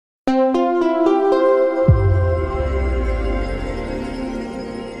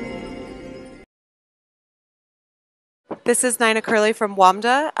This is Nina Curley from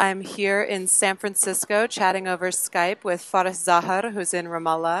Wamda. I'm here in San Francisco chatting over Skype with Faris Zaher, who's in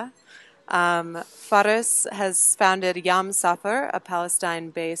Ramallah. Faris has founded Yamsafer, a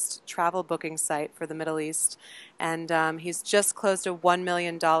Palestine-based travel booking site for the Middle East, and he's just closed a $1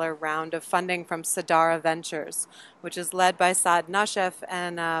 million round of funding from Sadara Ventures, which is led by Saad Nashef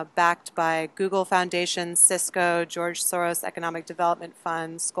and backed by Skoll Foundation, Cisco, George Soros Economic Development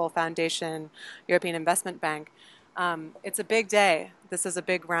Fund, Skoll Foundation, European Investment Bank. It's a big day. This is a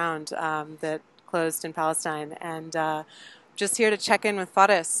big round that closed in Palestine, and just here to check in with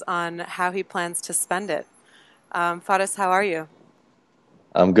Faris on how he plans to spend it. Faris, how are you?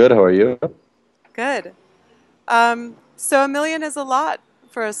 I'm good. How are you? Good. So $1 million is a lot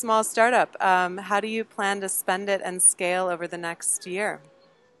for a small startup. How do you plan to spend it and scale over the next year?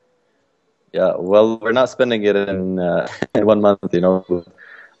 Yeah, well, we're not spending it in, in 1 month, you know.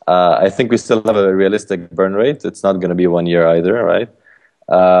 I think we still have a realistic burn rate. It's not going to be 1 year either, right?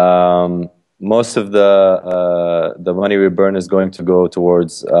 Most of the money we burn is going to go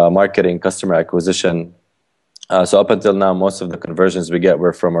towards marketing, customer acquisition. So up until now, most of the conversions we get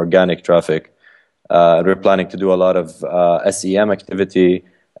were from organic traffic. We're planning to do a lot of SEM activity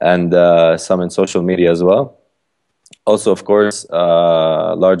and some in social media as well. Also, of course,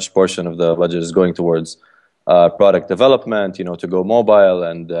 a large portion of the budget is going towards product development, you know, to go mobile,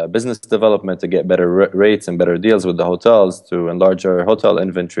 and business development to get better rates and better deals with the hotels, to enlarge our hotel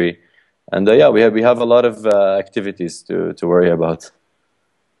inventory. And yeah, we have a lot of activities to worry about.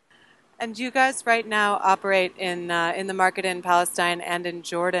 And you guys right now operate in the market in Palestine and in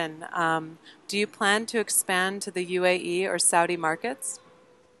Jordan. Do you plan to expand to the UAE or Saudi markets?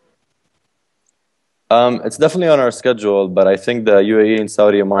 It's definitely on our schedule, but I think the UAE and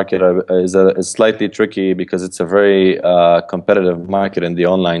Saudi market is slightly tricky because it's a very competitive market in the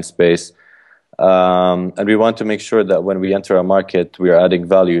online space. And we want to make sure that when we enter a market, we are adding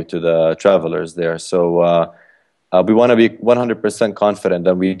value to the travelers there. So we want to be 100% confident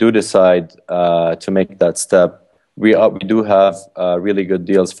that we do decide to make that step. We do have really good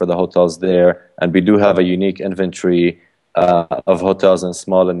deals for the hotels there, and we do have a unique inventory of hotels in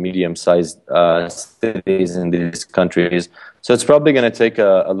small and medium-sized cities in these countries. So it's probably going to take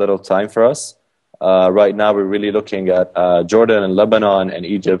a little time for us. Right now, we're really looking at Jordan and Lebanon and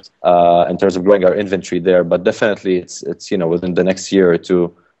Egypt in terms of growing our inventory there. But definitely, it's you know, within the next year or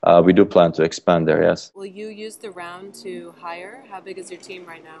two, we do plan to expand there. Yes. Will you use the round to hire? How big is your team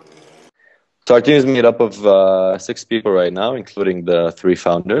right now? So our team is made up of 6 people right now, including the 3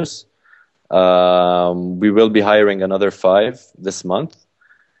 founders. We will be hiring another 5 this month,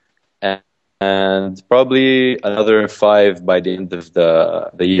 and probably another 5 by the end of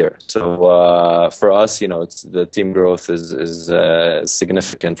the year. So for us, you know, the team growth is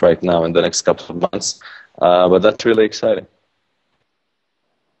significant right now in the next couple of months, but that's really exciting.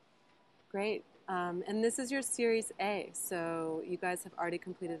 Great. And this is your Series A, so you guys have already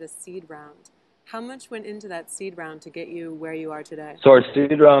completed a seed round. How much went into that seed round to get you where you are today? So our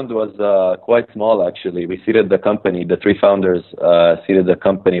seed round was quite small, actually. We seeded the company, the 3 founders seeded the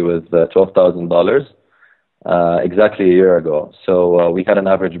company with $12,000 exactly a year ago. So we had an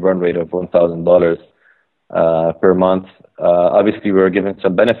average burn rate of $1,000 per month. Obviously, we were given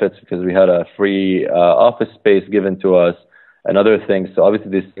some benefits because we had a free office space given to us and other things. So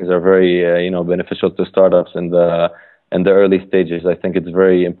obviously, these things are very you know, beneficial to startups in the early stages. I think it's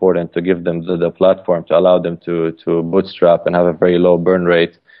very important to give them the platform to allow them to bootstrap and have a very low burn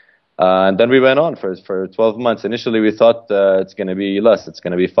rate. And then we went on for 12 months. Initially, we thought it's going to be less. It's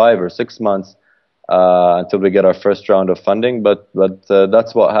going to be 5 or 6 months until we get our first round of funding. But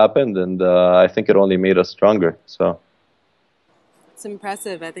that's what happened, and I think it only made us stronger. So it's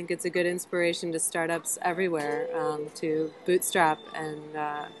impressive. I think it's a good inspiration to startups everywhere to bootstrap and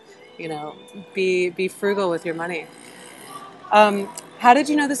you know, be frugal with your money. How did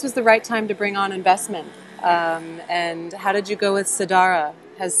you know this was the right time to bring on investment? And how did you go with Sadara?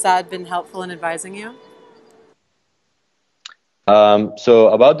 Has Saad been helpful in advising you? So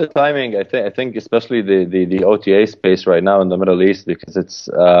about the timing, I think especially the OTA space right now in the Middle East, because it's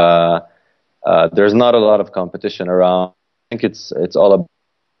there's not a lot of competition around. I think it's all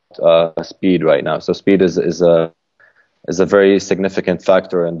about speed right now. So speed is a very significant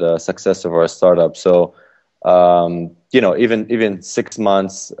factor in the success of our startup. So you know, even 6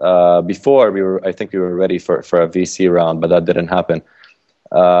 months before, I think we were ready for a VC round, but that didn't happen,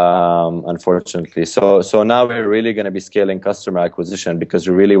 unfortunately. So now we're really going to be scaling customer acquisition because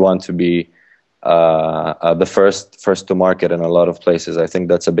we really want to be the first to market in a lot of places. I think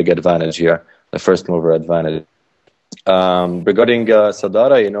that's a big advantage here, the first mover advantage. Regarding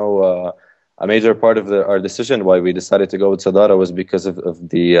Sadara, you know, a major part of our decision why we decided to go with Sadara was because of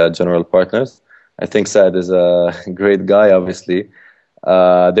the general partners. I think Saad is a great guy, obviously.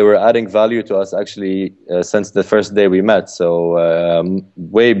 They were adding value to us actually since the first day we met. So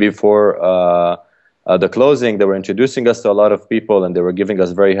way before the closing, they were introducing us to a lot of people, and they were giving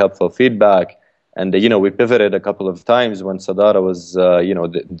us very helpful feedback. And we pivoted a couple of times when Sadara was,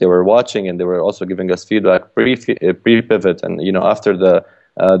 they were watching, and they were also giving us feedback pre-pivot, and after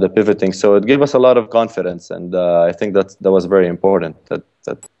the pivoting. So it gave us a lot of confidence, and I think that was very important.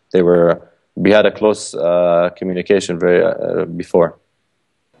 That we had a close communication before.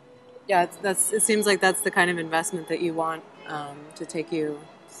 Yeah, it seems like that's the kind of investment that you want to take you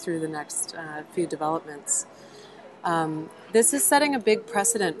through the next few developments. This is setting a big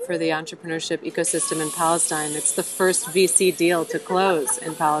precedent for the entrepreneurship ecosystem in Palestine. It's the first VC deal to close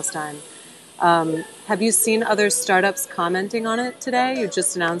in Palestine. Have you seen other startups commenting on it today? You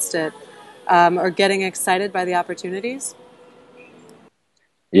just announced it, or getting excited by the opportunities?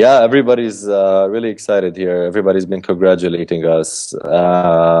 Yeah, everybody's really excited here. Everybody's been congratulating us.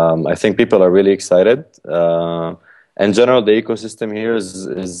 I think people are really excited. In general, the ecosystem here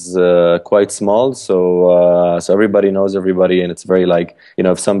is quite small, so everybody knows everybody, and it's very like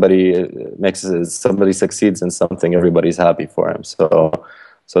if somebody succeeds in something, everybody's happy for him.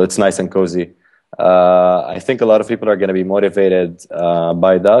 So it's nice and cozy. I think a lot of people are going to be motivated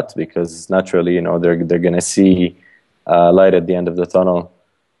by that because naturally, they're going to see light at the end of the tunnel.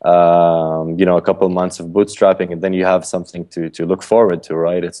 A couple months of bootstrapping, and then you have something to look forward to,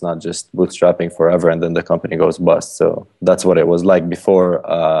 right? It's not just bootstrapping forever and then the company goes bust. So that's what it was like before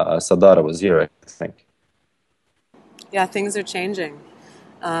Sadara was here, I think. Yeah, things are changing.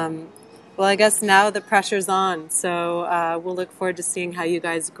 Well, I guess now the pressure's on, so we'll look forward to seeing how you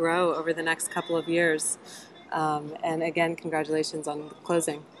guys grow over the next couple of years. And again, congratulations on the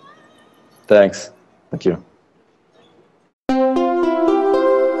closing. Thanks. Thank you.